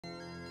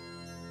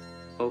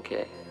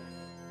Okay.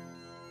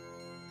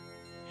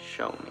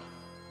 Show me.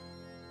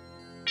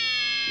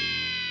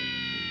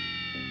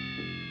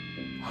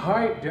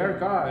 Hi there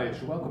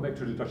guys, welcome back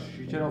to the Dutch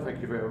channel.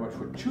 Thank you very much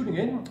for tuning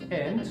in.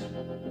 And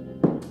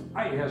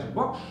I has a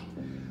box,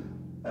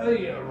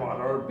 a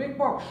rather big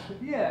box,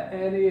 yeah,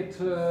 and it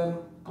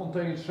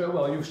contains,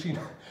 well, you've seen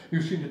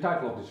the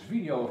title of this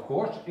video, of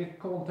course. It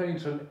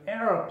contains an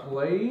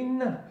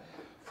airplane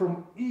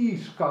from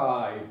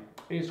Esky.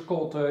 It's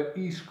called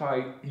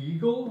Esky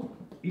Eagle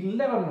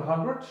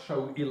 1100,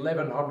 so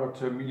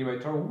 1100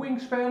 millimeter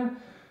wingspan,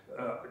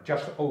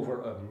 just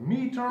over a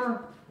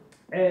meter.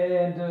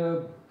 And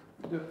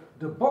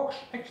the box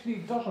actually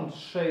doesn't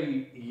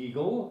say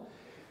Eagle,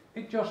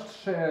 it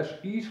just says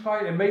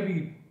Esky, and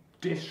maybe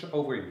this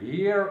over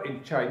here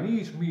in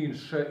Chinese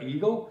means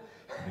Eagle.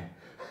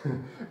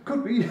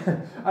 Could be,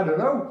 I don't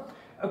know.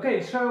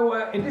 Okay, so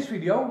in this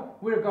video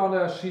we're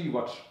gonna see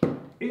what's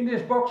in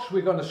this box.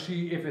 We're gonna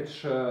see if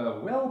it's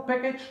well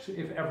packaged,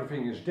 if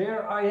everything is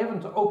there. I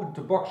haven't opened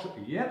the box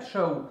yet,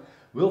 so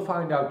we'll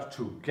find out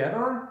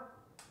together.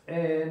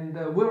 And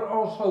we're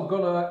also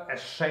gonna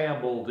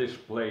assemble this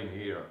plane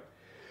here.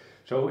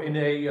 So in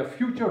a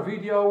future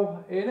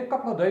video, in a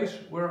couple of days,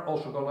 we're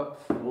also gonna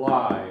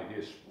fly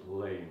this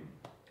plane.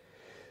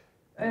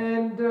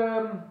 And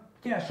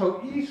yeah,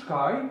 so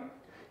Esky,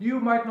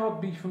 you might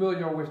not be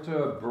familiar with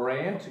the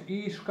brand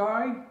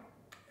Esky.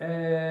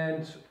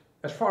 And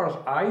as far as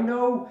I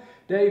know,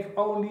 they've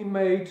only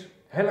made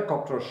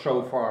helicopters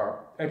so far.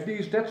 At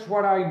least that's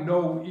what I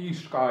know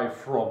Esky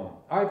from.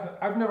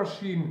 I've never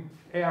seen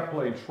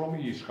airplanes from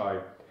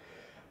Esky.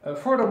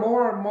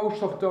 Furthermore,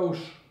 most of those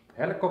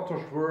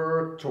helicopters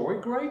were toy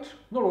grade,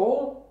 not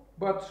all,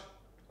 but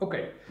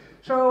okay.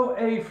 So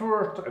a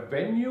first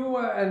venue,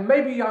 and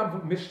maybe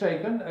I'm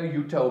mistaken,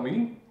 you tell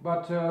me,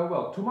 but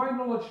well, to my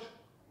knowledge,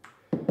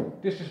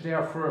 this is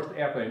their first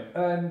airplane.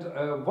 And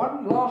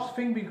one last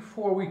thing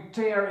before we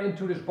tear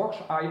into this box,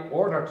 I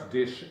ordered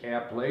this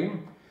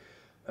airplane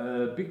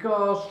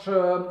because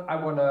I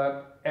want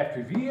to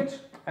FPV it,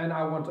 and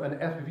I want an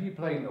FPV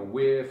plane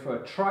with a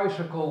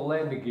tricycle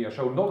landing gear,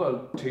 so not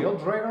a tail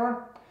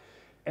dragger,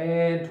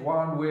 and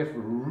one with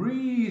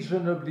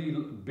reasonably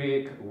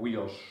big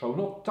wheels, so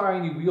not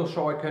tiny wheels,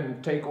 so I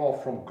can take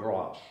off from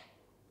grass.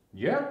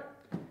 Yeah?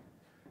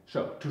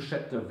 So, to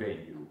set the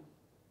venue.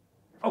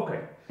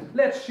 Okay,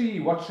 let's see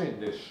what's in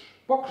this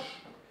box.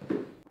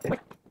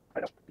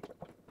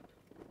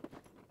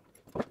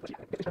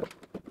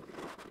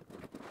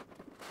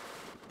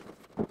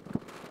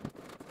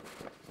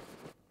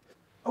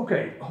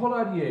 Okay,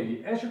 hola,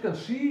 as you can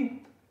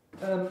see,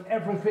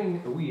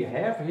 everything we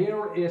have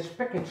here is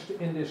packaged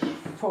in this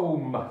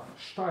foam,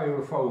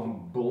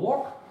 styrofoam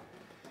block.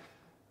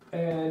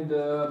 And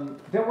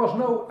there was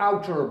no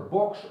outer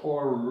box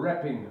or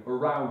wrapping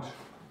around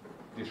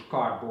this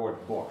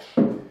cardboard box.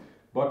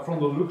 But from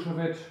the looks of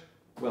it,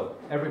 well,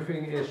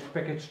 everything is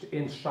packaged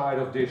inside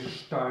of this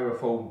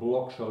styrofoam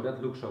block, so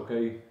that looks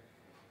okay.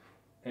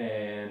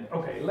 And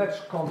okay, let's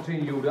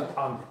continue the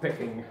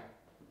unpacking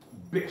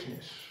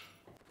business.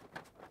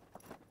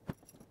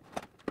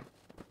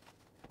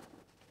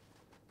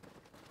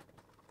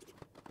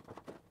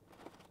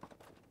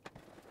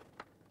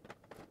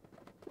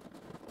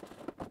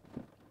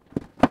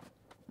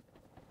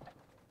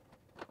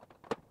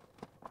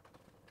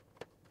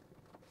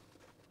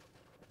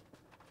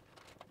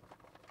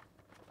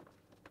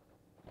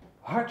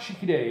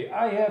 Hartstikke.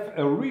 I have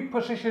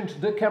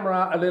repositioned the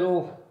camera a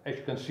little, as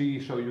you can see,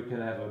 so you can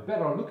have a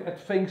better look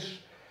at things.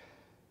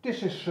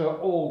 This is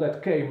all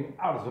that came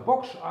out of the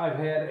box. I've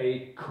had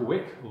a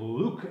quick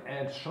look,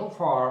 and so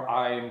far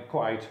I'm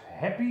quite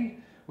happy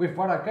with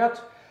what I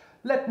got.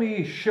 Let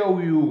me show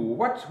you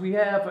what we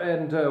have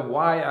and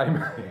why I'm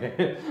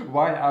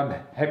why I'm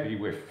happy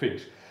with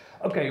things.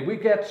 Okay, we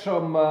get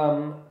some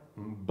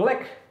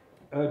black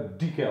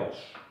decals.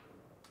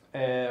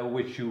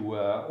 Which you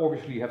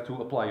obviously have to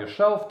apply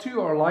yourself to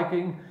your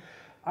liking.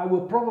 I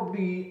will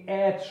probably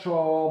add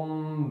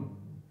some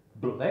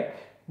black,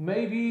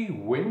 maybe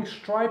wing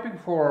striping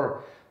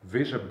for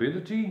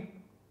visibility.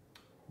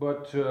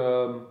 But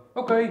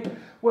okay,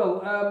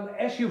 well,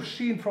 as you've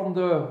seen from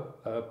the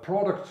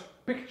product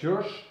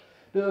pictures,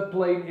 the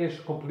plane is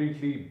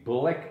completely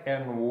black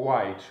and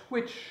white,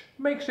 which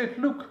makes it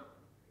look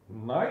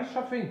nice,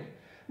 I think.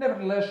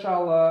 Nevertheless,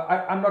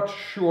 I'm not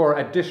sure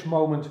at this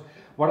moment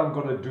what I'm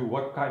gonna do,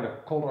 what kind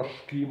of color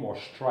scheme or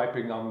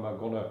striping I'm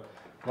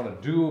gonna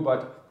do,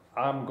 but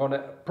I'm gonna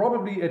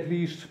probably at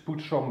least put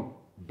some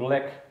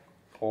black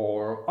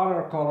or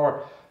other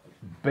color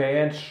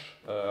bands,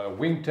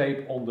 wing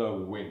tape on the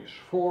wings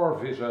for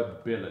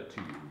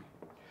visibility.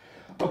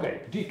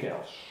 Okay,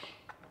 decals.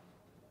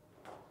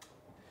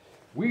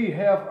 We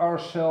have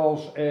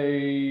ourselves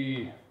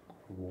a,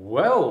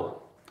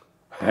 well,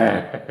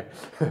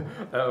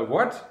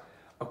 what?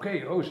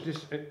 Okay, oh, is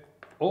this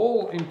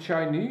all in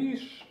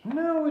Chinese?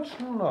 No, it's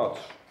not.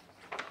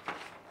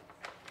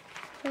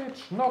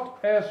 It's not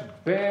as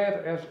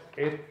bad as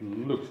it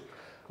looks.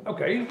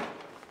 Okay,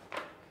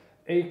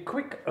 a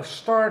quick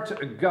start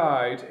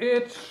guide.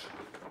 It's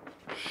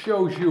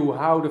shows you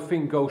how the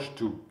thing goes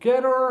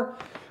together,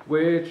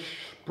 which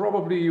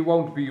probably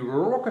won't be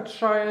rocket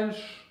science.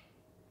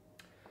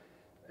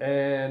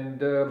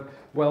 And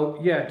well,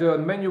 yeah, the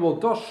manual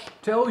does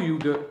tell you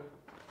the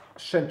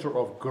center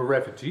of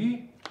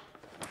gravity,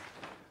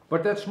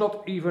 but that's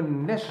not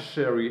even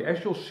necessary,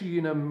 as you'll see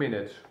in a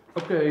minute.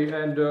 Okay,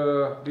 and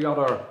the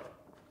other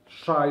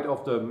side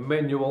of the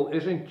manual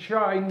is in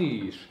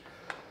Chinese.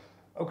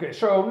 Okay,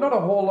 so not a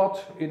whole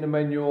lot in the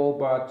manual,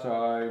 but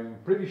I'm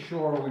pretty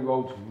sure we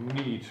won't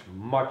need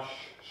much,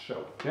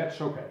 so that's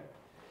okay.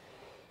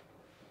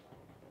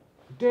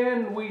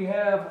 Then we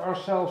have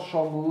ourselves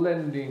some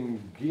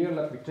landing gear.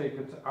 Let me take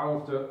it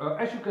out.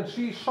 As you can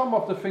see, some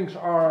of the things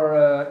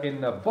are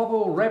in a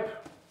bubble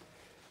wrap.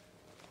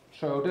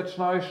 So that's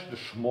nice, the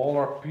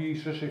smaller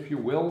pieces if you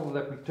will.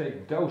 Let me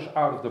take those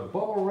out of the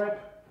bubble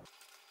wrap.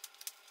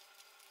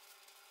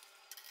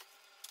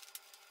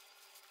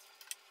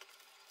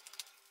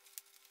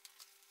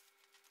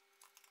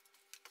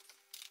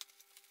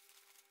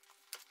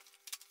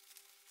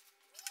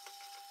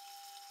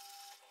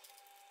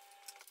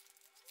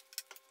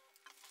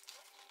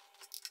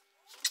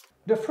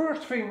 The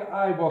first thing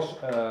I was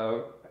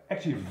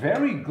actually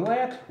very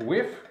glad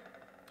with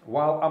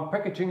while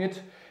unpackaging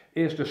it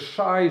is the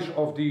size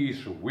of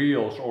these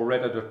wheels, or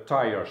rather the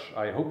tires.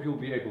 I hope you'll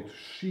be able to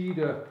see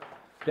the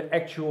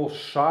actual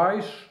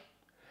size.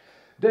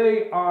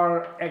 They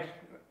are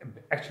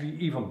actually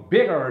even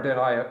bigger than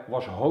I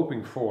was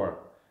hoping for.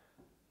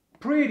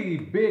 Pretty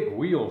big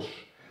wheels.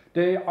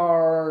 They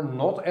are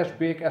not as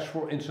big as,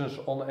 for instance,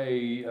 on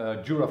a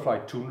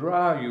Durafly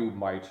Tundra. You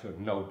might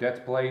know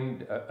that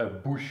plane, a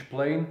bush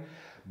plane,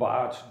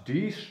 but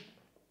these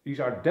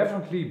are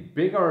definitely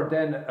bigger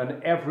than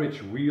an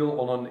average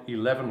wheel on an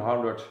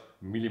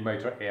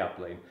 1100mm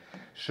airplane.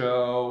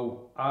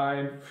 So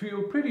I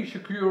feel pretty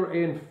secure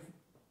in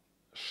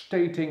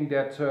stating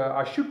that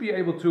I should be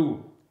able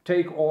to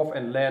take off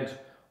and land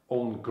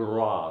on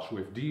grass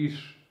with these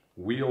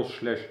wheels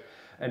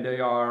and they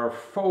are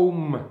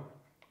foam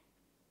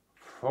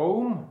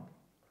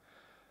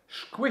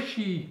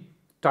squishy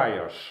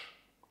tires.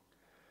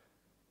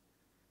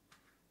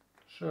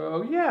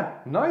 So yeah,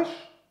 nice.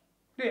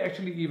 They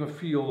actually even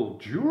feel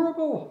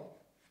durable.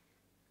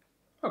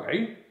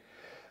 Okay.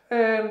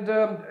 And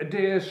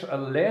this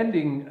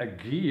landing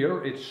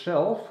gear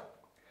itself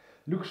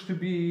looks to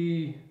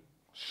be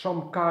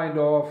some kind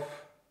of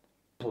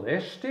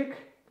plastic.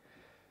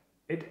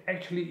 It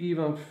actually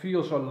even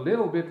feels a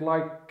little bit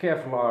like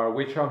Kevlar,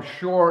 which I'm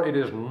sure it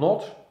is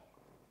not.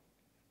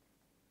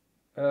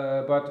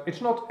 But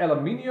it's not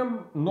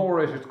aluminium,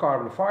 nor is it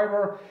carbon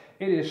fiber.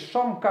 It is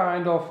some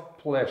kind of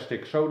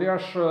plastic. So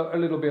there's a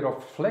little bit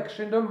of flex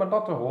in them, but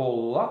not a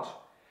whole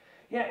lot.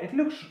 Yeah, it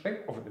looks,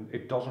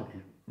 it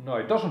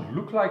doesn't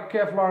look like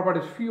Kevlar, but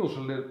it feels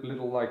a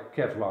little like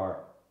Kevlar.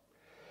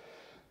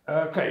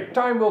 Okay,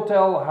 time will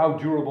tell how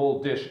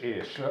durable this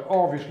is.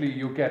 Obviously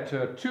you get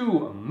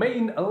two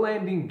main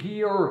landing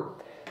gear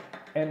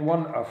and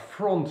one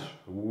front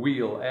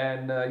wheel,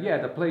 and yeah,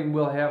 the plane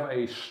will have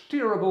a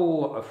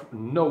steerable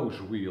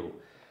nose wheel.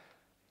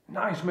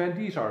 Nice, man,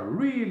 these are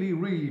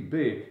really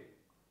big.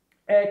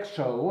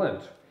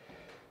 Excellent.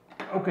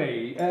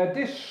 Okay,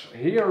 this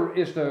here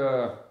is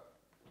the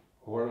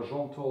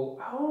horizontal.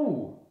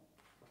 Oh,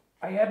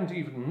 I hadn't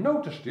even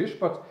noticed this,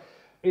 but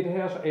it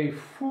has a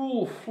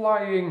full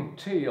flying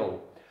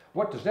tail.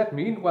 What does that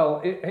mean?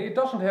 Well, it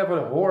doesn't have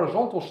a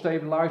horizontal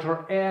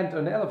stabilizer and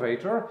an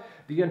elevator.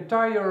 The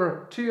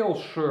entire tail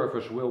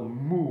surface will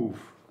move,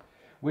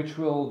 which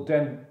will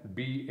then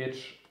be its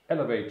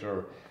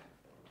elevator.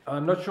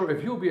 I'm not sure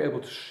if you'll be able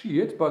to see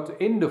it, but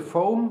in the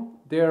foam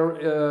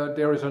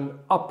there is an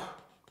up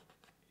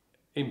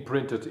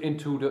imprinted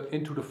into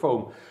the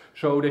foam,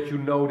 so that you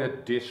know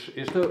that this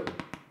is the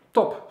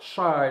top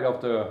side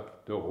of the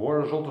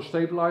horizontal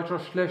stabilizer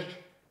slash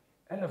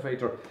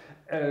elevator.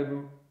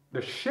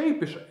 The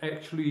shape is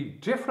actually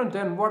different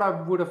than what I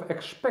would have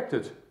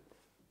expected,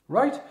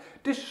 right?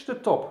 This is the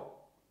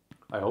top.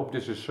 I hope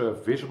this is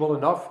visible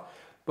enough,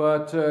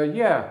 but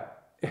yeah,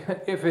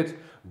 if it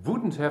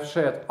wouldn't have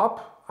said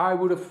up, I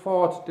would have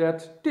thought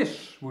that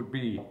this would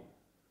be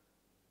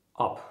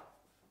up,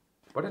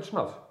 but it's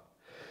not.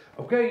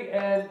 Okay,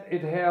 and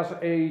it has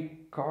a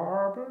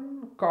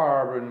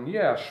carbon,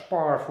 yeah,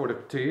 spar for the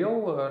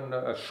tail, and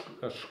a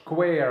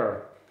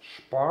square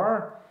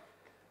spar.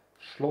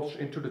 Slots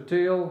into the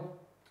tail,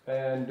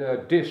 and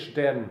this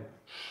then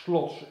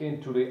slots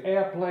into the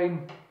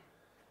airplane,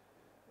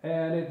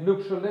 and it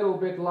looks a little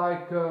bit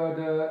like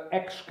the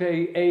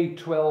XK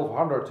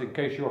A1200, in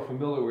case you're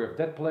familiar with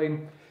that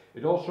plane.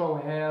 It also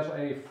has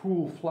a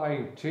full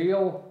flying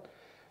tail,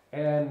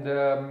 and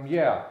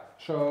yeah,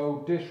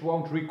 so this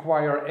won't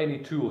require any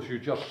tools. You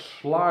just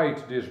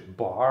slide this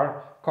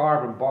bar,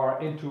 carbon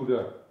bar, into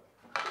the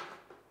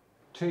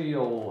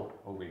tail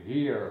over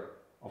here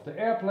of the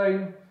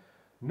airplane.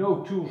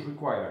 No tools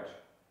required,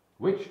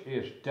 which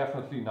is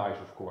definitely nice,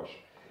 of course.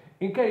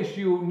 In case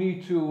you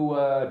need to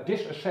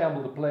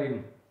disassemble the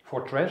plane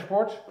for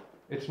transport,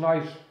 it's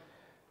nice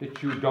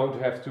that you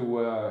don't have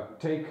to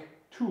take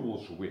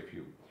tools with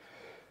you.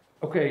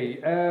 Okay,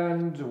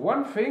 and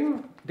one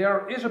thing,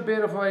 there is a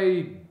bit of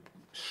a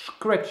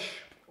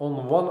scratch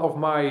on one of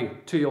my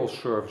tail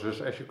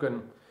surfaces, as you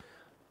can,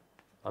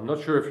 I'm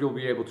not sure if you'll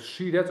be able to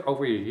see that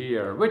over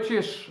here, which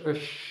is a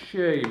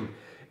shame.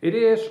 It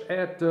is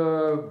at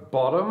the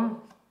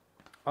bottom.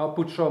 I'll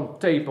put some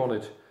tape on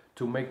it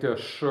to make the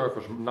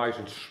surface nice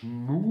and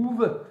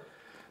smooth,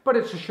 but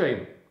it's a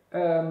shame.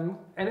 And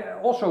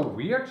also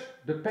weird,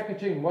 the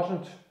packaging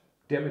wasn't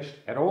damaged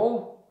at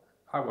all.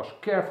 I was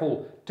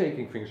careful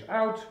taking things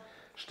out.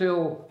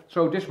 Still,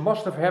 so this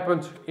must have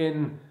happened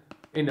in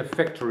the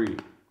factory.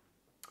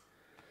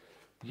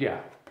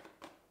 Yeah.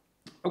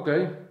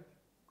 Okay.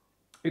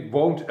 It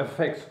won't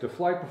affect the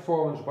flight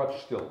performance, but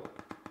still.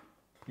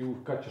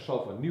 You've got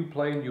yourself a new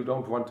plane, you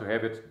don't want to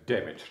have it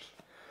damaged.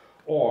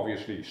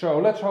 Obviously. So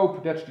let's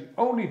hope that's the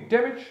only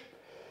damage.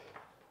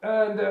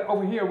 And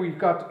over here we've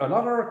got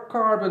another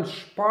carbon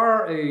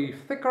spar, a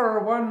thicker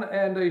one,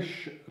 and it's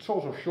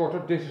also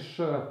shorter. This is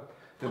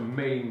the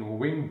main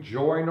wing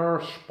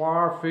joiner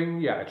spar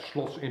thing. Yeah, it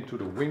slots into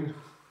the wing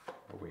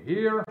over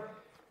here.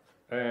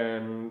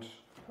 And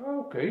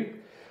okay.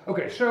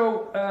 Okay,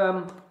 so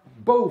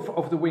both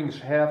of the wings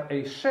have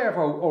a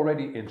servo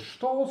already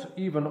installed,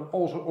 even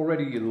also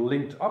already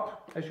linked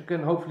up, as you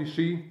can hopefully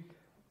see.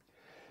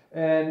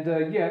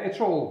 And yeah,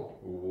 it's all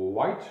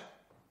white,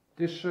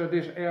 this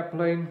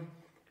airplane.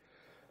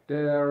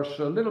 There's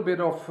a little bit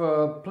of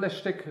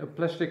plastic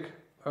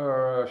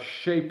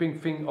shaping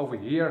thing over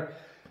here,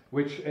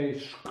 which a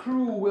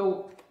screw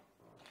will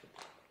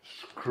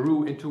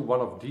screw into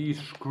one of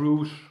these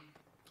screws.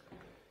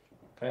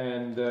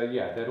 And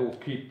yeah, that will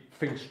keep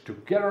things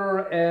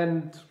together,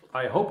 and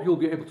I hope you'll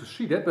be able to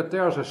see that, but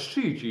there's a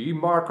CG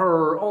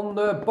marker on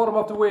the bottom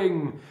of the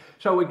wing.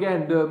 So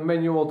again, the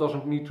manual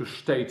doesn't need to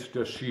state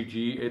the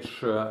CG, it's,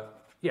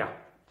 yeah,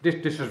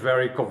 this is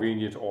very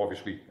convenient,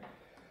 obviously.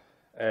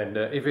 And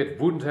if it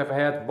wouldn't have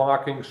had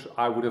markings,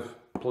 I would have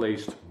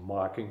placed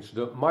markings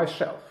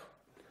myself.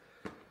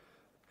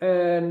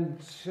 And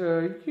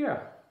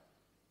yeah,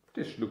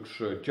 this looks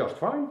just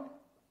fine.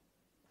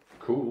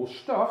 Cool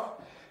stuff.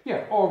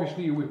 Yeah,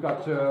 obviously we've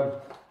got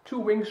two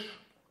wings,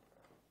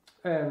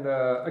 and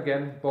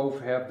again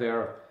both have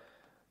their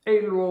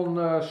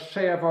aileron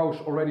servos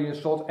already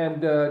installed,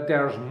 and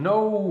there's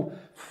no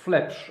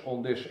flaps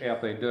on this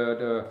airplane.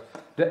 The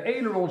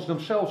ailerons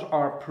themselves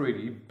are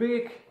pretty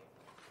big,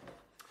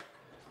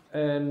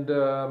 and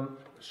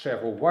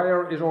servo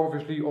wire is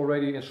obviously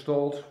already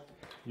installed.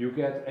 You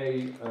get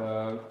a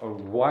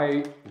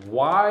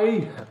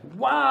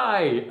Y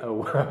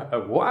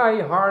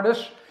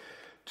harness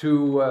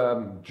to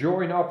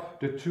join up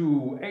the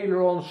two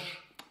ailerons,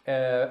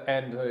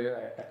 and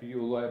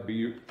you'll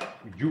be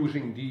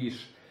using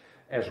these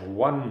as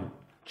one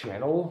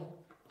channel.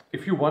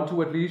 If you want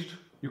to, at least.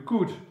 You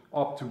could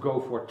opt to go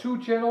for two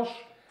channels.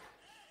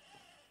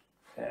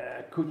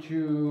 Could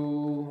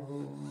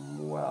you?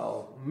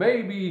 Well,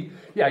 maybe,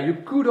 yeah,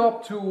 you could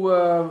opt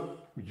to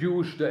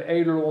use the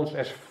ailerons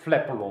as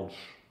flapperons,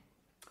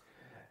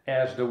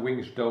 as the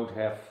wings don't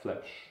have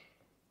flaps.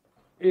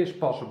 Is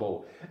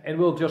possible, and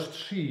we'll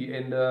just see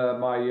in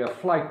my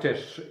flight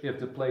tests if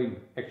the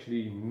plane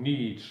actually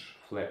needs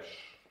flaps,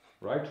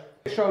 right?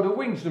 So the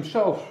wings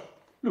themselves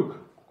look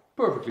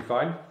perfectly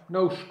fine,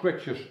 no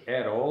scratches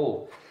at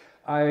all.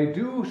 I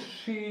do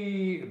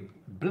see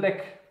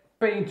black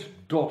paint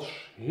dots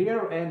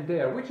here and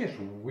there, which is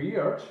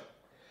weird,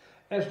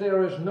 as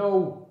there is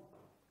no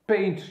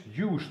paint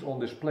used on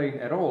this plane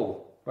at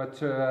all,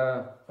 but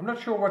I'm not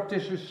sure what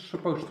this is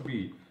supposed to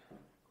be.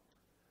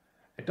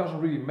 It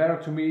doesn't really matter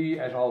to me,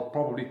 as I'll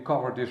probably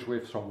cover this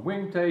with some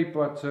wing tape,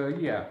 but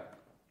yeah.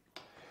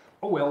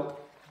 Oh well.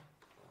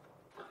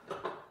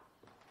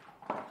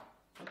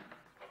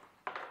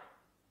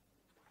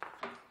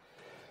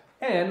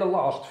 And the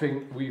last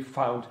thing we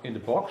found in the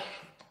box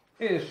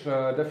is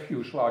the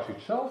fuselage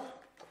itself.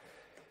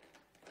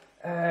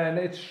 And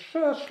it's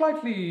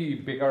slightly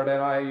bigger than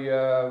I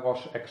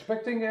was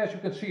expecting. As you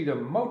can see, the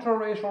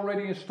motor is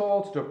already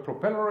installed, the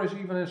propeller is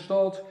even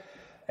installed.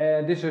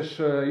 And this is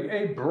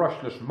a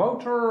brushless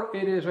motor.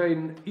 It is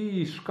an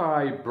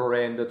eSky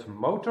branded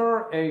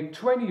motor, a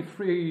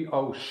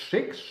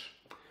 2306,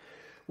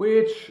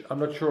 which I'm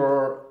not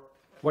sure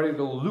what it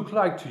will look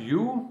like to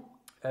you.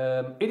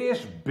 It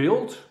is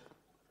built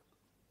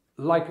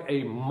like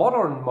a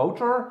modern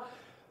motor,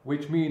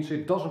 which means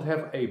it doesn't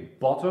have a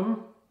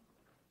bottom.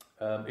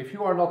 If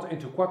you are not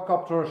into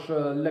quadcopters,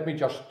 let me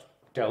just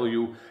tell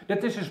you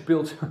that this is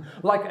built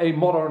like a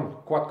modern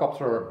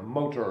quadcopter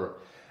motor.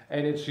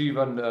 And it's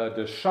even,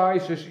 the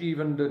size is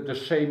even the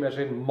same as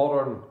in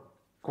modern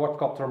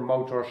quadcopter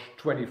motors,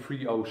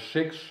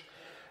 2306.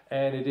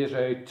 And it is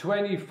a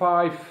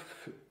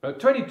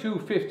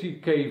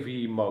 2250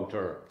 kV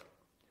motor.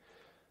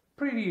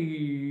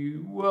 Pretty,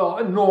 well,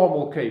 a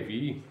normal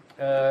kV.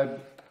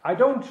 I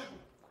don't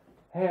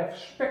have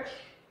specs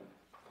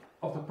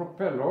of the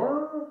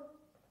propeller.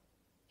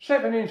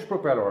 7-inch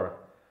propeller.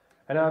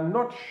 And I'm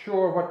not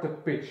sure what the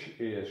pitch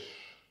is.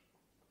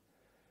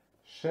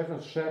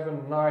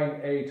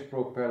 7798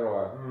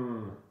 propeller.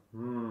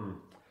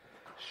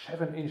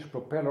 7-inch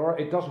propeller.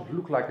 It doesn't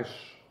look like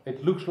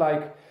it looks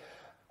like.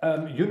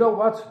 You know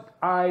what?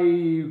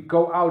 I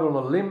go out on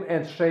a limb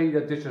and say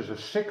that this is a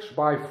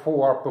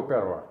 6x4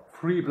 propeller.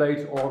 3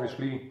 blades,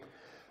 obviously,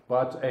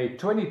 but a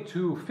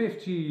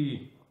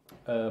 2250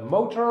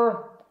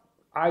 motor.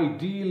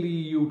 Ideally,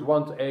 you'd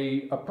want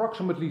a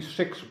approximately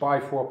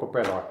 6x4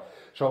 propeller.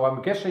 So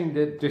I'm guessing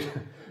that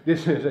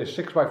this is a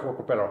 6x4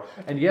 propeller.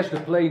 And yes, the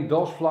plane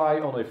does fly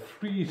on a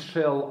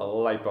 3-cell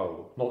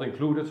lipo. Not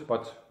included,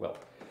 but well,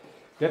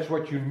 that's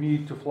what you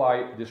need to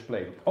fly this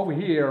plane. Over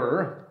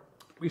here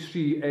we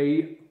see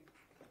a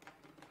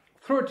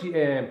 30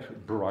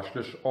 amp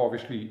brushless,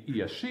 obviously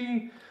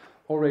ESC,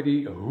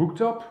 already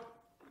hooked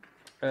up.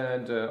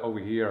 And over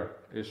here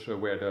is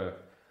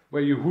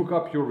where you hook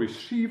up your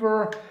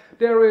receiver.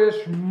 There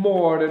is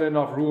more than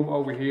enough room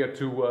over here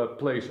to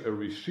place a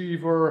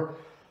receiver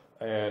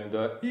and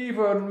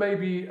even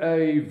maybe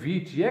a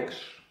VTX,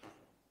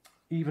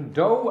 even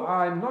though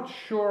I'm not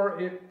sure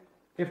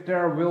if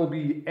there will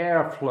be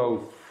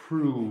airflow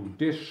through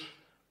this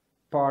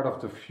part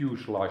of the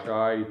fuselage.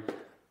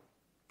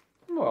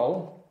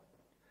 Well,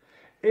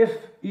 if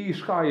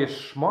eSky is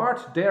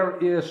smart, there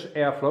is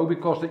airflow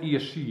because the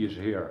ESC is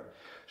here.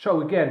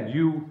 So again,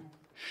 you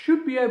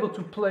should be able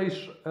to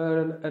place a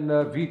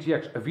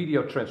VTX, a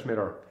video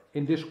transmitter,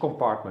 in this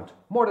compartment.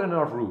 More than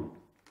enough room,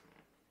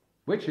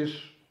 which is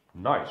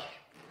nice.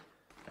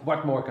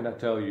 What more can I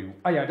tell you?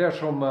 Ah yeah, there's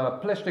some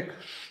plastic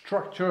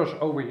structures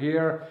over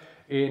here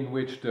in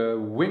which the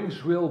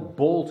wings will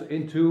bolt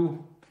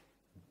into.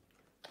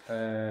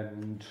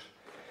 And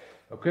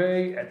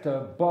okay, at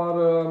the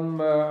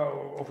bottom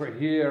over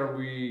here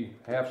we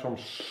have some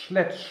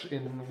slats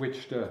in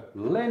which the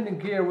landing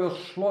gear will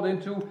slot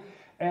into.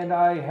 And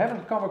I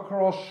haven't come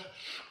across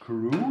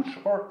screws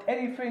or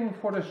anything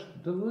for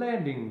the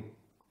landing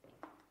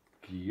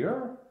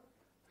gear.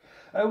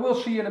 We'll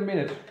see in a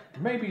minute.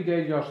 Maybe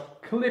they just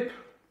clip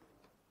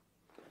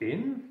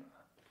in.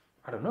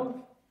 I don't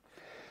know.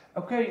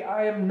 Okay,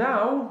 I am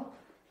now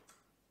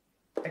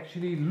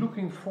actually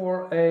looking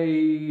for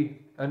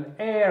an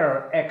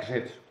air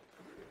exit.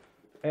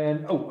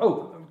 And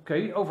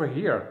okay, over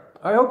here.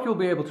 I hope you'll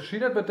be able to see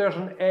that, but there's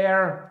an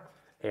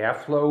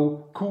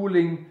airflow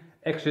cooling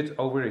exit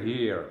over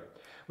here,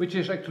 which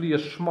is actually a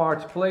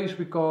smart place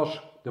because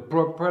the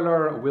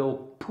propeller will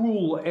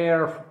pull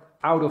air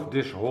out of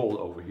this hole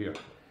over here.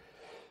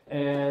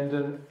 And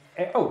an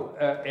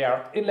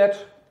air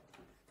inlet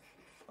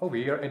over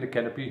here in the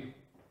canopy.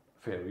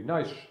 Very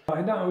nice.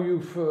 And now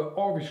you've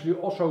obviously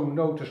also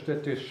noticed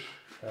that this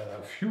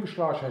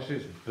fuselage has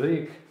this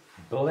big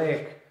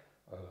black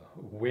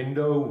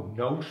window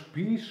nose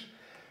piece,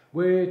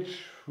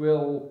 which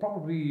will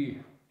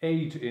probably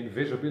aid in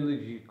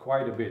visibility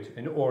quite a bit,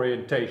 in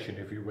orientation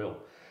if you will.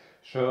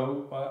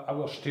 So I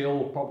will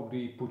still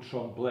probably put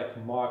some black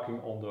marking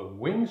on the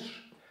wings,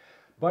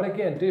 but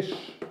again this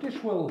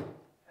will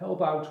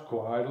help out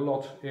quite a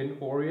lot in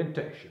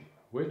orientation,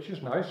 which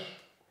is nice.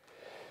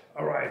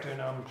 Alright,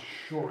 and I'm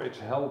sure it's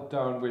held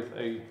down with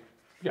a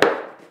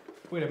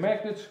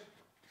magnet.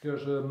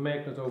 There's a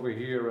magnet over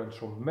here and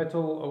some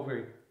metal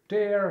over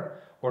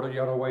there, or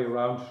the other way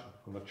around,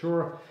 I'm not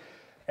sure.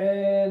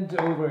 And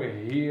over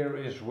here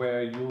is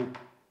where you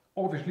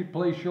obviously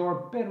place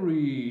your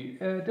battery.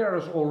 There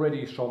is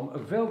already some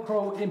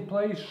Velcro in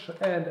place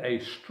and a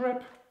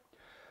strap.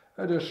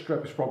 The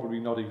strap is probably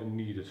not even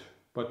needed,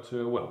 but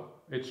well,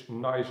 it's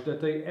nice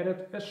that they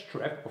added a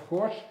strap, of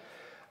course.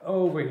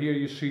 Over here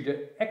you see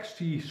the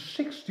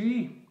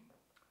XT60,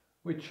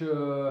 which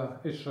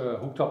is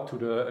hooked up to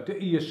the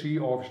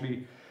ESC,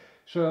 obviously.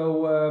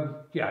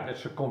 So yeah,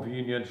 that's a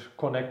convenient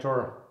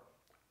connector.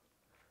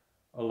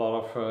 A lot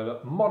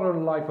of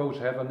modern lipos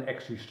have an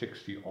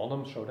XT60 on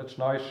them, so that's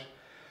nice.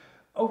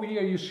 Over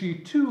here you see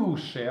 2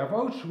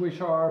 servos, which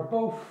are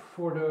both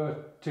for the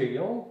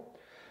tail,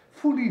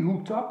 fully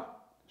hooked up,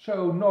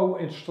 so no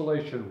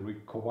installation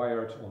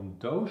required on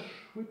those,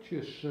 which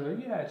is,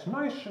 yeah, it's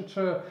nice. It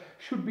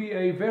should be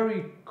a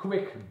very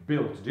quick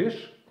build, this.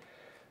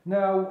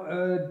 Now,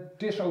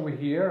 this over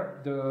here,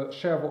 the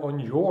servo on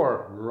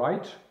your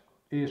right,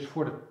 is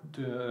for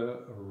the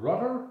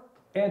rudder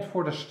and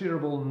for the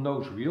steerable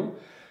nose wheel.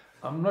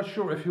 I'm not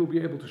sure if you'll be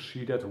able to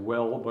see that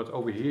well, but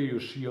over here you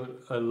see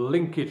a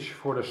linkage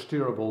for the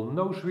steerable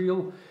nose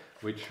wheel,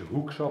 which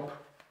hooks up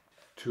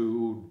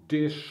to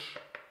this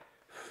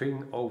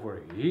thing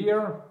over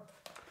here.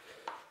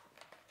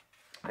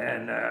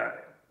 And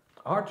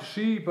hard to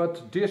see,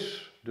 but the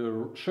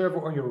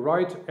servo on your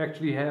right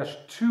actually has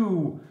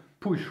 2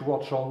 push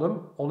rods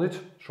on it.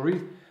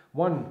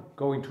 One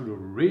going to the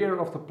rear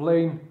of the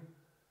plane.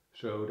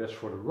 So that's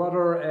for the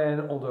rudder,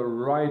 and on the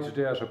right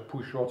there's a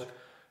push rod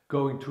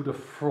going to the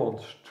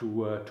front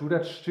to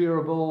that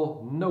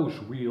steerable nose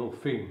wheel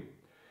thing.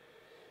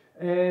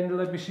 And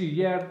let me see,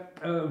 yeah,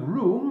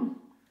 room.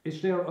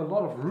 Is there a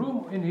lot of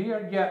room in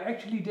here? Yeah,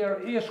 actually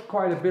there is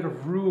quite a bit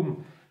of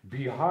room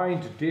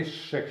behind this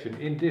section,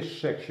 in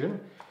this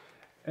section.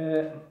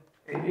 It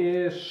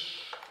is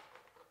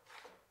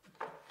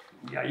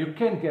yeah, you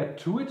can get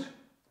to it,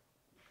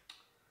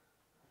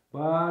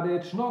 but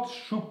it's not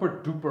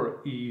super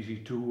duper easy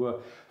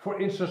to, for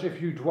instance,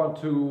 if you'd want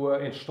to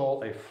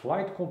install a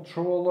flight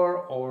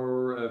controller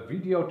or a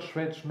video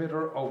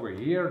transmitter over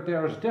here,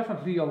 there's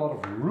definitely a lot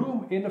of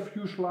room in the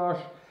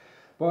fuselage,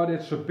 but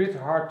it's a bit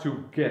hard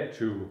to get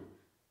to.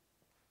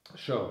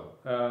 So,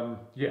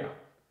 yeah,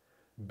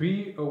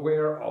 be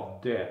aware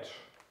of that.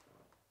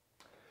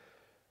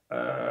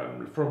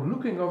 From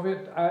looking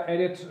at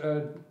it,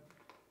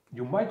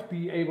 you might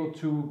be able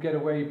to get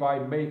away by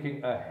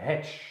making a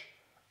hatch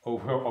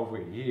over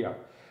here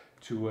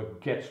to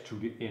get to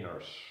the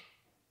inners.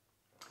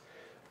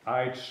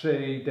 I'd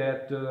say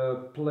that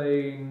the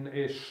plane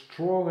is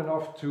strong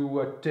enough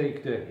to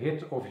take the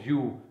hit of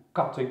you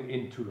cutting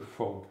into the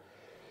foam.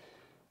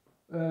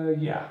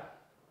 Yeah,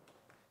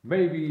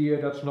 maybe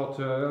that's not,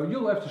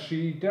 you'll have to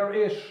see. There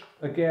is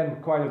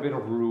again quite a bit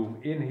of room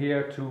in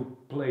here to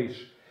place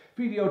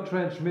video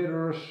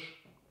transmitters,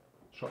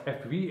 so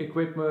FPV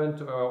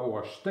equipment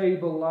or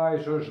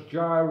stabilizers,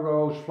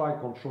 gyros, flight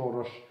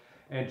controllers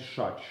and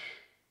such,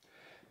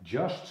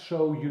 just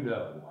so you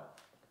know.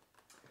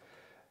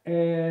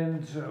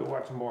 And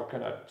what more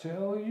can I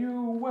tell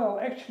you? Well,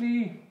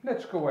 actually,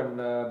 let's go and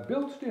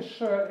build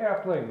this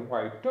airplane,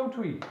 why don't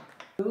we?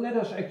 Let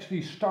us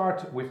actually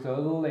start with the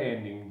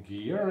landing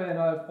gear, and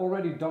I've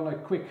already done a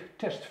quick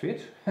test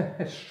fit.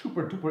 It's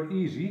super duper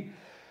easy.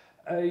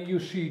 You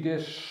see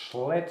this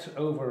slat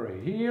over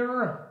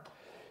here,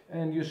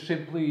 and you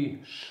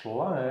simply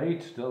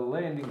slide the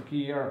landing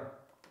gear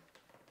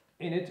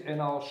in it,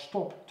 and I'll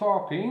stop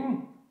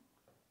talking.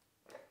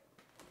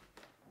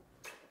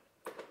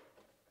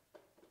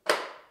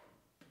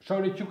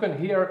 So that you can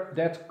hear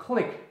that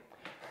click.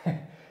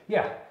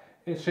 Yeah,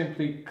 it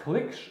simply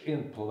clicks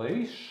in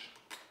place.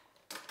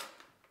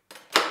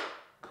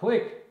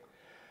 Click.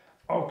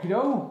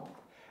 Okie-doke.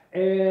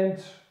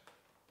 And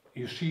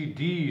you see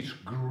these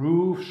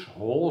grooves,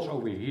 holes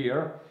over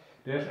here.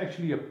 There's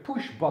actually a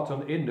push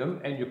button in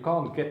them, and you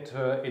can't get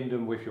in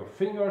them with your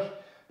fingers.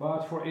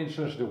 But for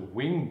instance, the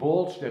wing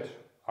bolts that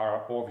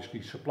are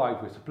obviously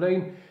supplied with the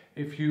plane,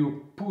 if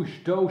you push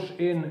those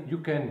in, you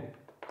can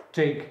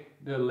take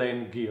the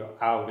landing gear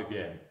out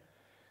again.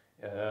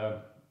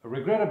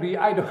 Regrettably,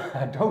 I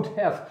don't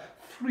have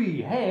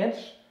free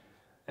hands.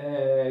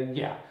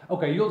 Yeah,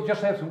 okay, you'll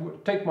just have to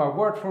take my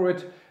word for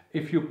it.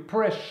 If you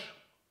press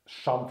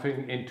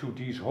something into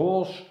these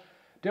holes,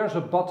 there's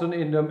a button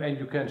in them, and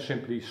you can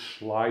simply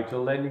slide the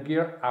landing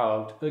gear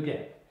out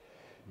again.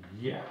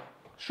 Yeah,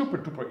 super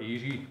duper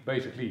easy,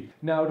 basically.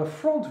 Now the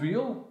front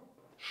wheel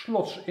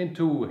slots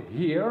into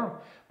here,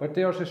 but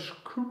there's a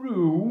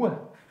screw.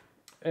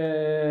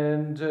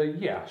 And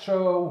yeah,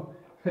 so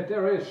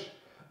there is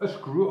a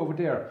screw over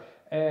there,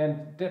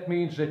 and that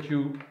means that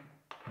you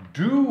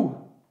do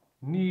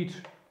need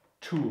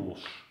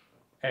tools,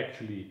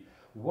 actually.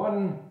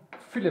 One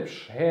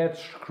Phillips head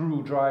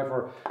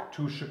screwdriver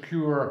to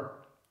secure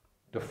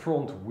the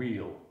front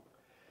wheel.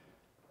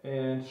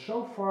 And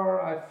so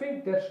far I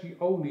think that's the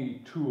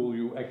only tool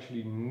you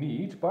actually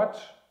need, but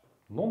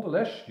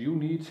nonetheless you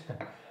need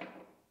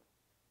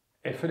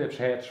a Phillips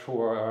head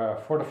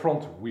for the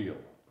front wheel.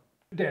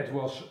 That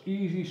was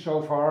easy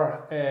so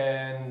far,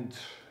 and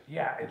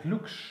yeah, it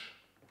looks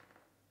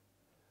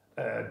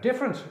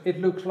different. It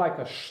looks like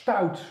a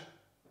stout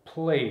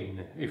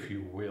plane, if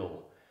you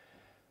will,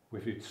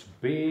 with its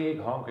big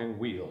honking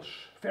wheels.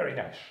 Very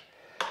nice.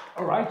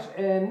 Alright,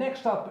 and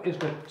next up is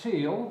the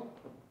tail,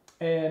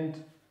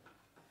 and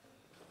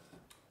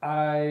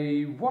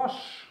I was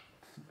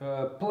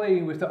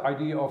playing with the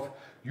idea of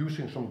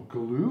using some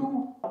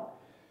glue,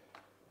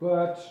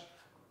 but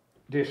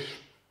this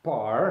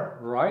spar,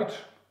 right,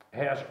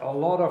 has a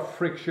lot of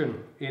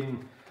friction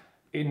in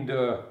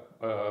the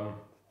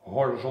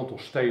horizontal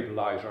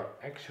stabilizer.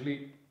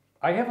 Actually,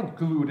 I haven't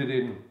glued it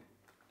in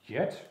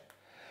yet,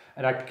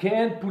 and I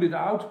can put it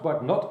out,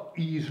 but not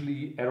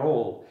easily at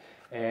all.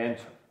 And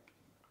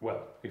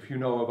well, if you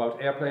know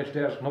about airplanes,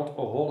 there's not a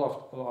whole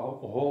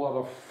lot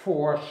of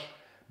force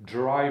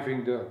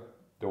driving the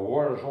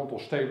horizontal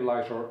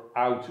stabilizer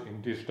out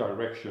in this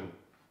direction.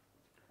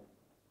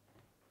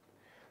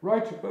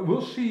 Right,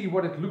 we'll see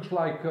what it looks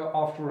like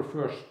after a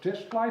first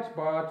test flight,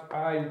 but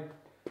I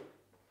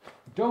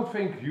don't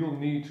think you'll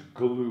need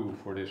glue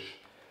for this.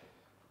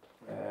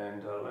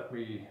 And let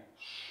me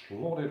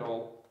slot it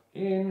all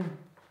in.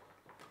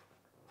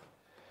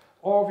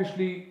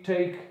 Obviously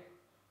take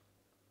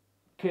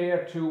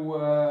care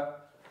to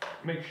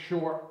make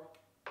sure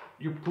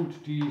you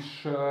put these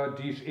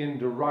in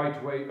the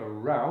right way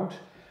around,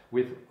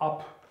 with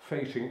up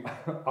facing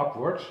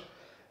upwards.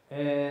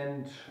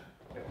 And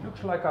it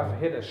looks like I've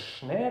hit a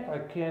snag, I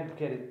can't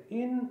get it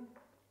in.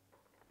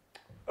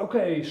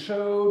 Okay,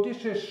 so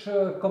this is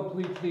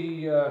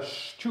completely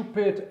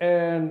stupid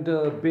and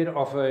a bit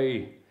of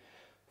a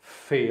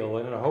fail,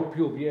 and I hope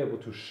you'll be able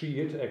to see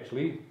it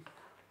actually.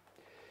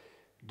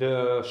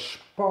 The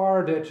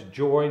spar that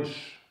joins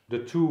the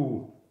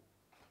two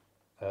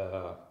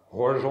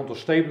horizontal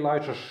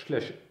stabilizers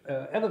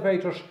 /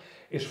 elevators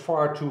is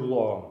far too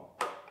long.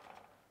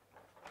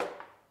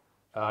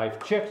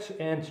 I've checked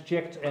and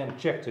checked and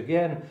checked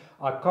again.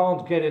 I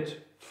can't get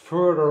it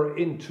further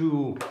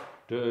into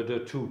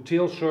the two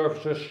tail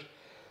surfaces.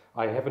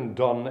 I haven't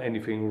done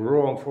anything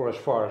wrong for as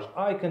far as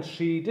I can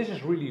see. This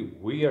is really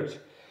weird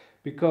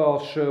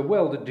because,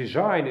 well, the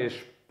design is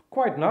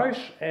quite nice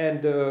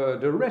and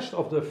the rest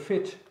of the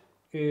fit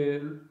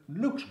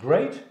looks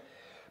great.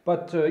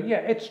 But yeah,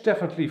 it's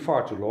definitely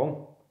far too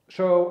long.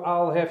 So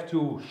I'll have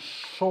to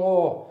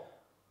saw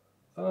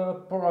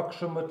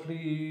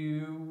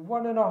approximately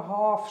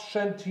 1.5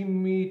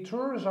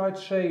 centimeters, I'd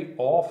say,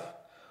 off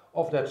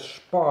of that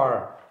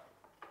spar.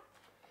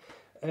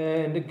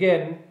 And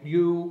again,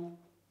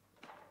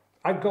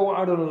 I'd go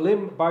out on a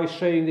limb by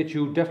saying that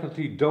you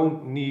definitely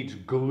don't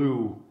need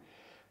glue.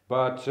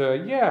 But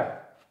yeah,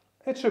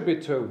 it's a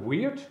bit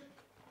weird.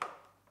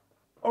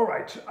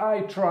 Alright,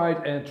 I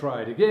tried and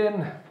tried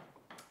again.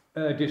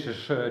 This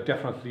is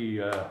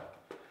definitely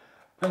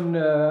an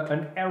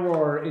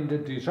error in the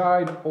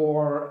design,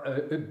 or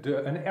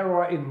an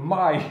error in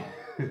my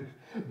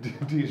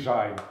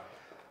design.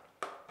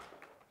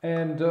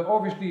 And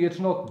obviously it's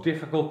not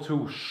difficult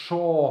to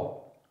saw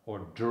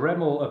or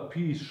Dremel a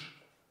piece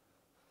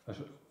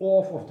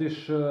off of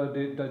this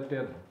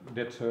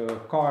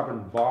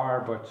carbon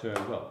bar, but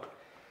well,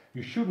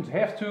 you shouldn't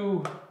have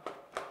to.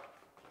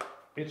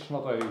 It's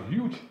not a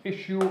huge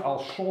issue,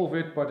 I'll solve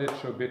it, but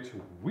it's a bit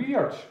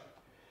weird.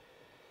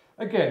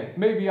 Again,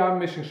 maybe I'm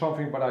missing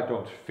something, but I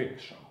don't think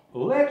so.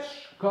 Let's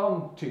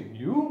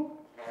continue.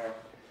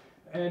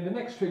 And the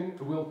next thing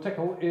we'll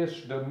tackle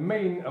is the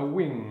main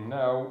wing.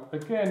 Now,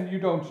 again, you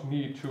don't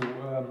need to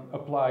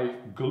apply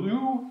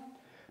glue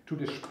to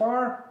the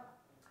spar.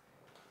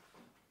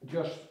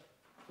 Just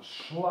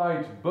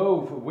slide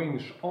both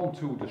wings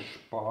onto the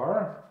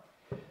spar,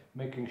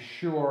 making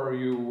sure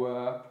you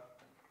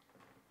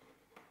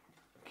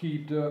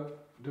keep the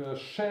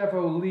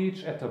servo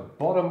leads at the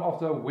bottom of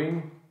the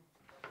wing.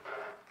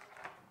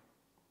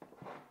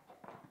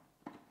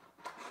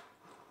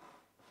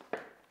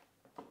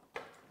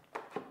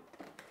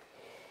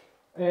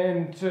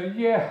 And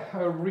yeah,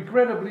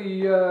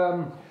 regrettably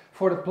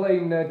for the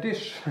plane,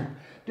 this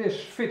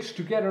fits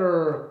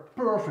together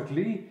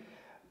perfectly.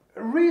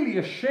 Really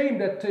a shame,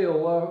 that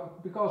tail,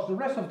 because the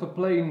rest of the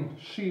plane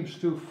seems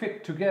to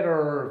fit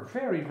together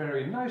very,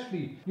 very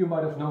nicely. You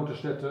might have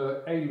noticed that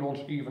the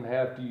ailerons even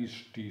have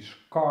these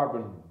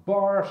carbon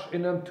bars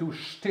in them to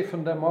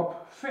stiffen them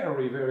up.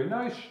 Very, very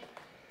nice.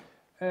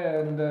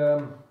 And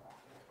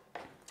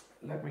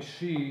let me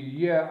see.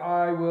 Yeah,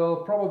 I will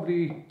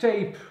probably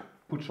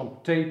put some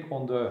tape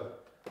on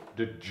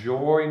the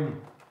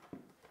join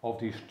of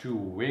these two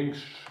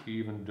wings,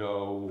 even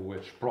though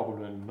it's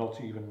probably not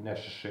even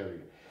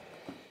necessary.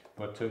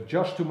 But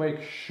just to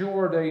make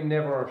sure they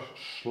never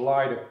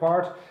slide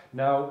apart.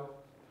 Now,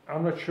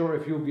 I'm not sure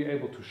if you'll be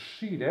able to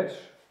see that.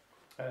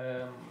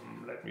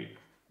 Let me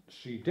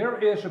see. There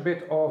is a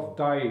bit of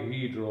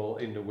dihedral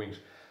in the wings.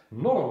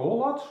 Not a whole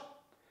lot,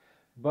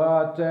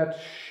 but that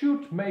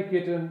should make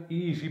it an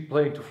easy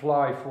plane to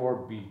fly for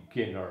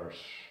beginners.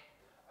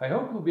 I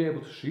hope you'll be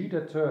able to see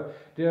that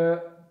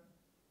the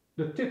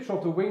tips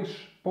of the wings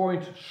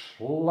point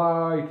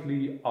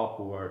slightly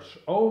upwards.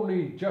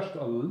 Only just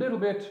a little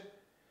bit.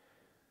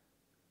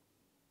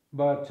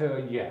 But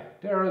yeah,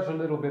 there is a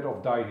little bit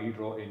of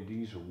dihedral in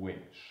these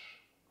wings.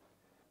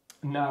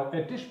 Now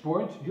at this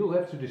point you'll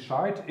have to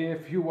decide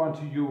if you want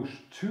to use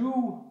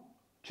 2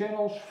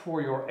 channels for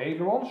your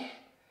ailerons.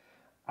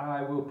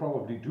 I will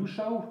probably do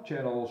so,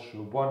 channels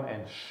 1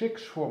 and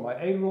 6 for my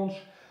ailerons.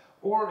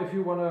 Or if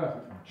you want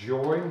to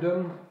join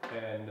them,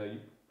 and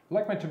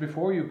like mentioned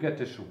before, you get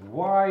this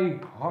Y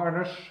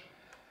harness,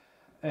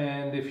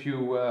 and if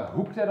you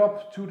hook that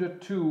up to the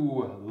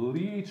 2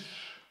 leads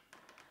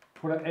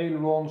for the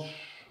ailerons,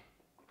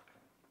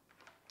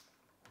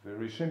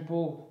 very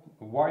simple,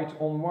 white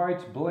on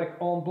white, black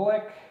on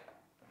black.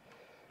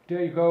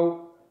 There you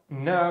go.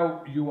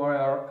 Now you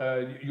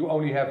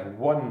only have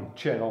 1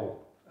 channel.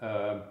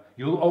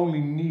 You'll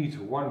only need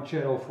 1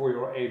 channel for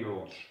your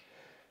ailerons.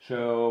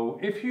 So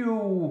if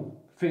you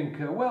think,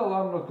 well,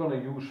 I'm not going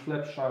to use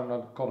flaps, I'm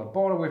not going to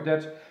bother with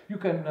that, you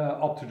can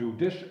opt to do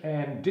this,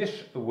 and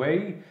this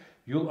way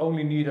you'll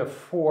only need a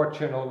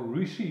 4-channel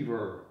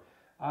receiver.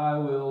 I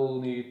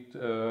will need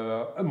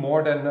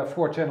more than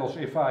 4 channels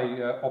if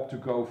I opt to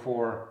go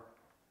for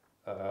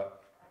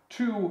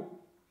two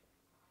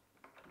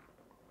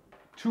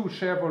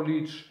servo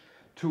leads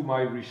to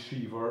my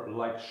receiver,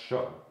 like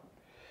so.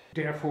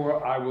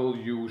 Therefore I will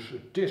use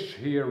this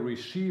here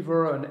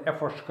receiver, an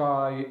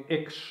Esky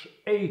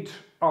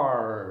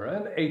X8R,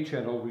 an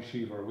 8-channel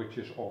receiver, which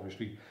is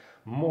obviously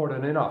more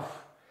than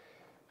enough.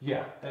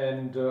 Yeah,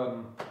 and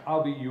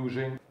I'll be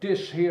using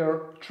this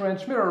here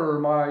transmitter,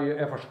 my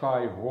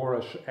Esky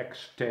Horus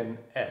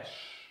X10S,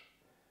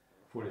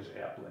 for this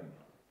airplane.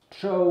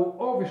 So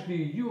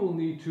obviously you'll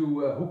need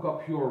to hook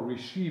up your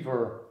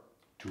receiver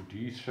to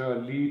these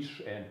leads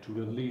and to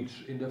the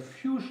leads in the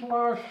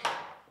fuselage,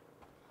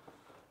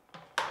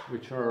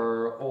 which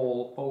are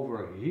all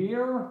over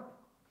here.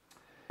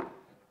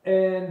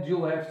 And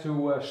you'll have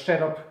to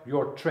set up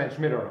your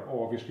transmitter,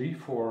 obviously,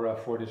 for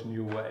this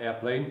new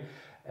airplane.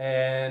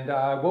 And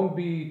I won't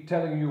be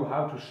telling you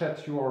how to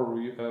set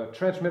your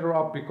transmitter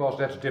up, because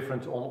that's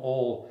different on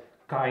all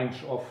kinds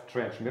of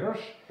transmitters.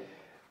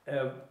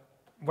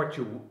 What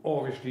you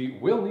obviously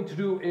will need to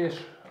do is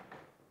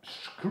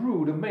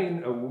screw the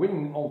main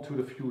wing onto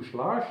the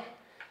fuselage.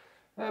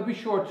 Be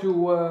sure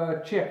to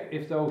check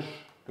if those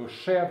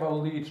servo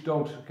leads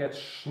don't get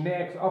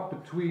snagged up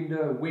between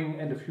the wing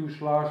and the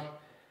fuselage.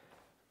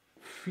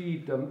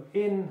 Feed them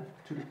in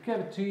to the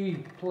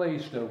cavity,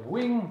 place the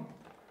wing,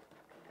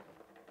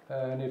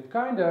 and it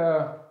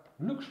kinda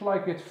looks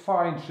like it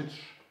finds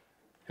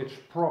its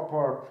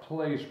proper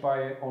place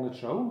on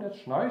its own.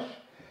 That's nice.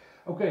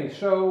 Okay,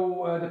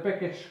 so the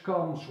package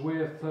comes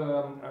with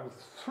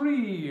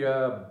 3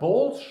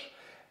 bolts,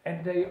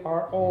 and they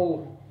are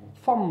all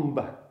thumb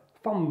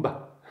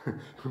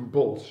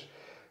bolts.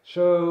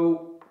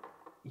 So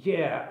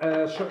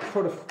yeah, so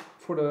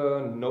for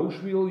the nose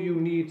wheel you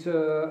need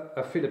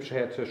a Phillips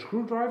head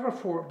screwdriver,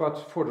 but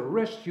for the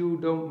rest you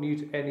don't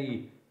need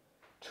any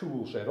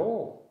tools at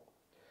all,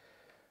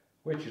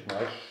 which is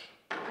nice.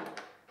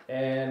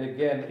 And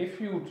again, if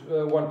you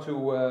want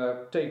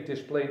to take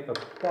this plane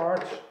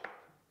apart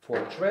for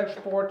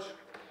transport,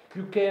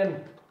 you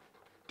can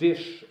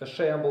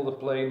disassemble the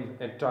plane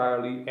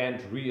entirely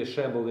and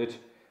reassemble it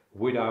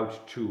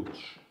without tools.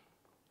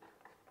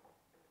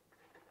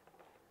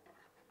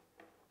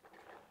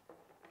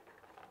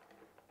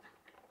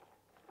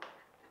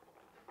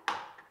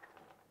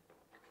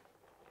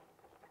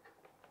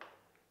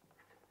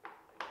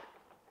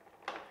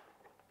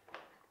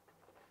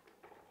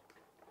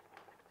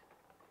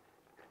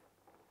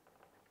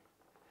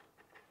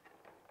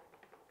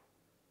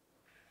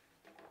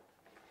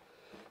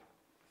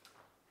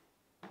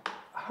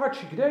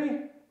 Hartstikke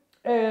idee.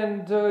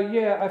 And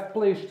yeah, I've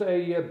placed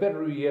a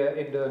battery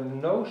in the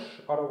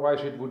nose,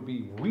 otherwise it would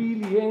be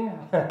wheeling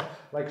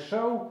like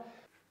so.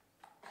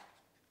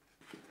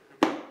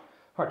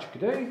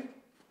 Hartstikke idee.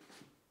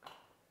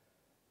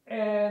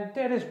 And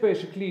that is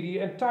basically the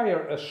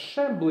entire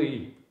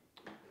assembly.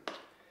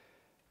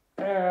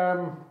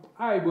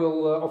 I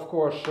will of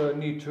course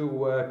need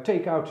to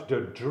take out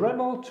the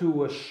Dremel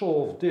to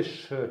solve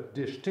this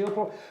tail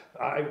problem.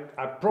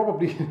 I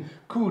probably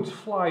could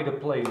fly the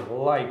plane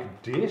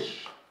like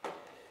this,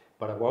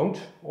 but I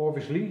won't,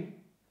 obviously.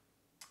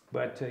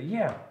 But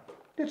yeah,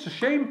 it's a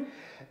shame.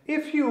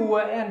 If you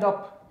end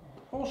up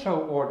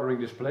also ordering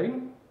this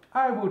plane,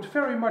 I would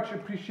very much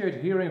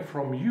appreciate hearing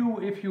from you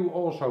if you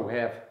also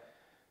have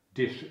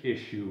this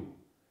issue.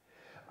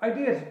 I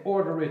did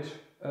order it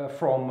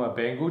from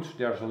Banggood.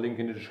 There's a link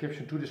in the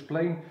description to this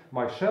plane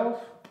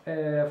myself,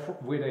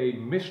 with a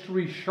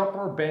mystery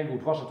shopper.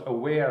 Banggood wasn't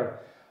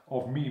aware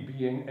of me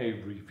being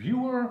a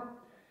reviewer,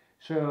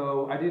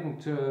 so I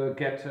didn't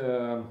get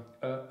a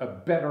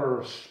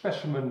better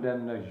specimen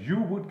than you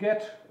would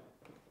get,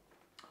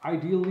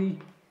 ideally.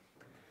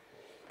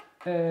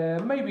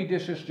 Maybe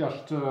this is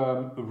just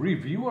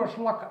reviewer's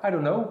luck, I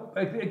don't know.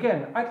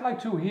 Again, I'd like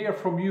to hear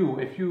from you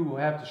if you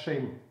have the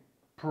same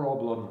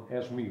problem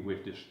as me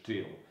with this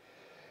tail.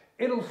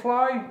 It'll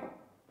fly,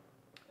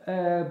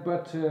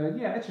 but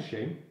yeah, it's a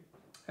shame.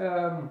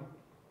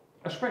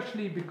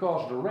 Especially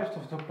because the rest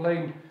of the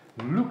plane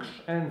looks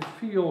and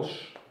feels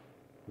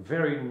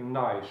very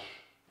nice.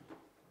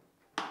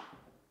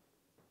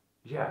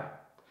 Yeah.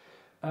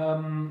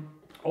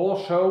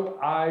 Also,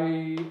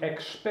 I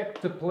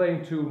expect the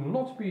plane to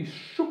not be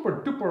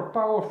super duper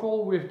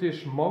powerful with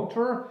this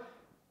motor.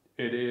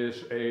 It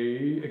is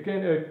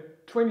again a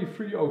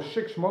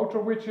 2306 motor,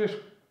 which is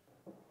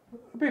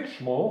a bit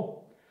small.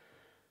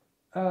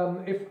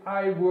 If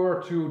I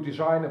were to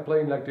design a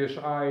plane like this,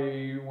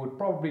 I would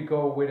probably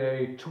go with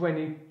a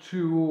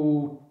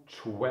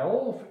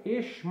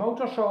 2212-ish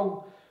motor,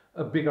 so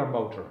a bigger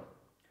motor.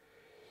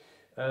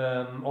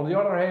 On the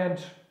other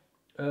hand,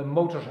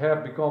 motors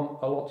have become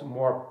a lot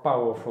more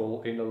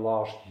powerful in the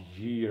last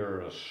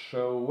years,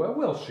 so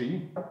we'll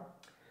see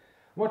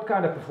what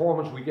kind of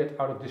performance we get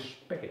out of this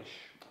package.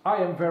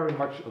 I am very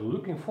much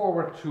looking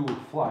forward to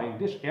flying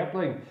this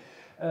airplane.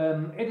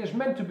 It is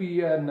meant to be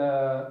an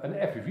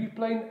FPV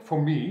plane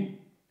for me.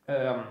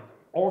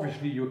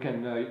 Obviously you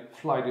can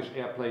fly this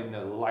airplane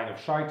line of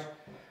sight.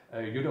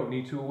 You don't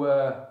need to,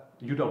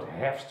 you don't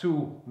have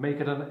to make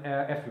it an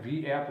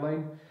FPV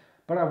airplane,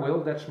 but I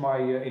will. That's my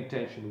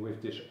intention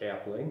with this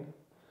airplane.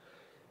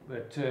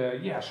 But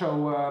yeah,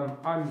 so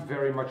I'm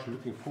very much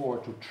looking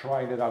forward to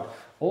trying it out.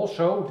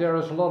 Also, there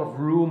is a lot of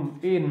room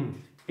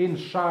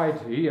inside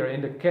here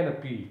in the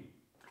canopy.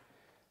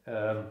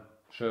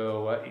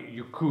 So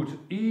you could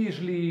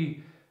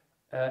easily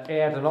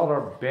add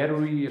another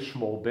battery, a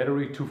small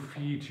battery, to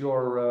feed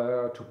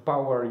your, to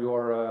power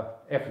your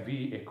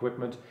FPV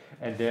equipment,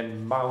 and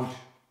then mount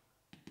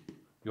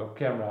your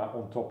camera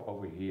on top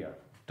over here.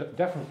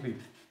 Definitely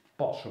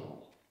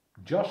possible.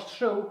 Just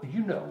so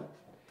you know.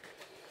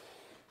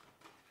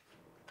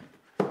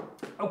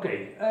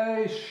 Okay,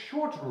 a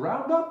short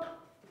roundup.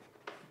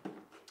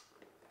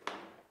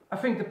 I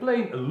think the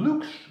plane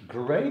looks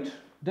great.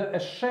 The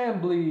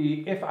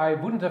assembly, if I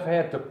wouldn't have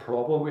had the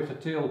problem with the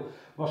tail,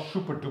 was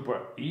super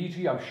duper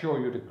easy. I'm sure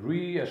you'd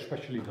agree,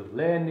 especially the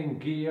landing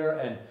gear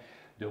and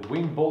the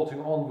wing bolting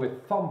on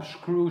with thumb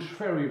screws,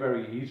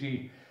 very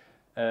easy.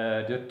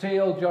 The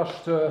tail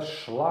just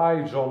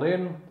slides on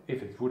in.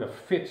 If it would have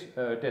fit,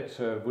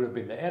 that would have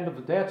been the end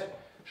of that.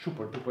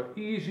 Super duper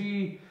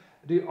easy.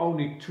 The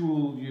only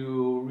tool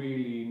you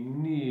really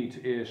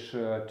need is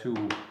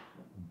to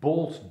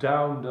bolt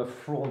down the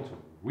front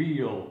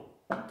wheel.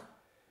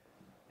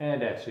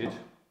 And that's it.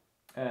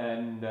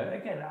 And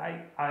again,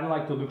 I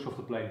like the looks of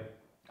the plane.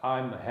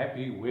 I'm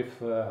happy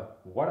with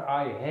what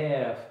I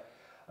have.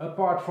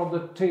 Apart from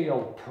the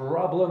tail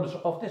problems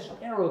of this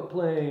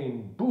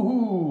aeroplane.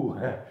 Boo-hoo!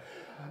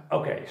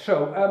 Okay,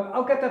 so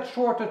I'll get that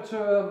sorted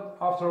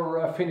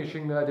after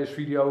finishing this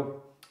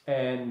video.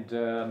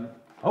 And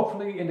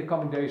hopefully in the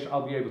coming days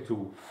I'll be able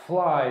to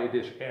fly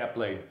this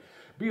airplane.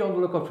 Be on the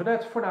lookout for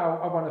that. For now,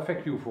 I want to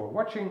thank you for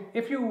watching.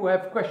 If you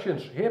have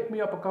questions, hit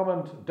me up a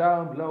comment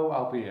down below.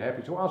 I'll be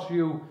happy to answer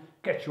you.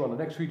 Catch you on the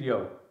next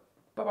video.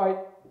 Bye bye.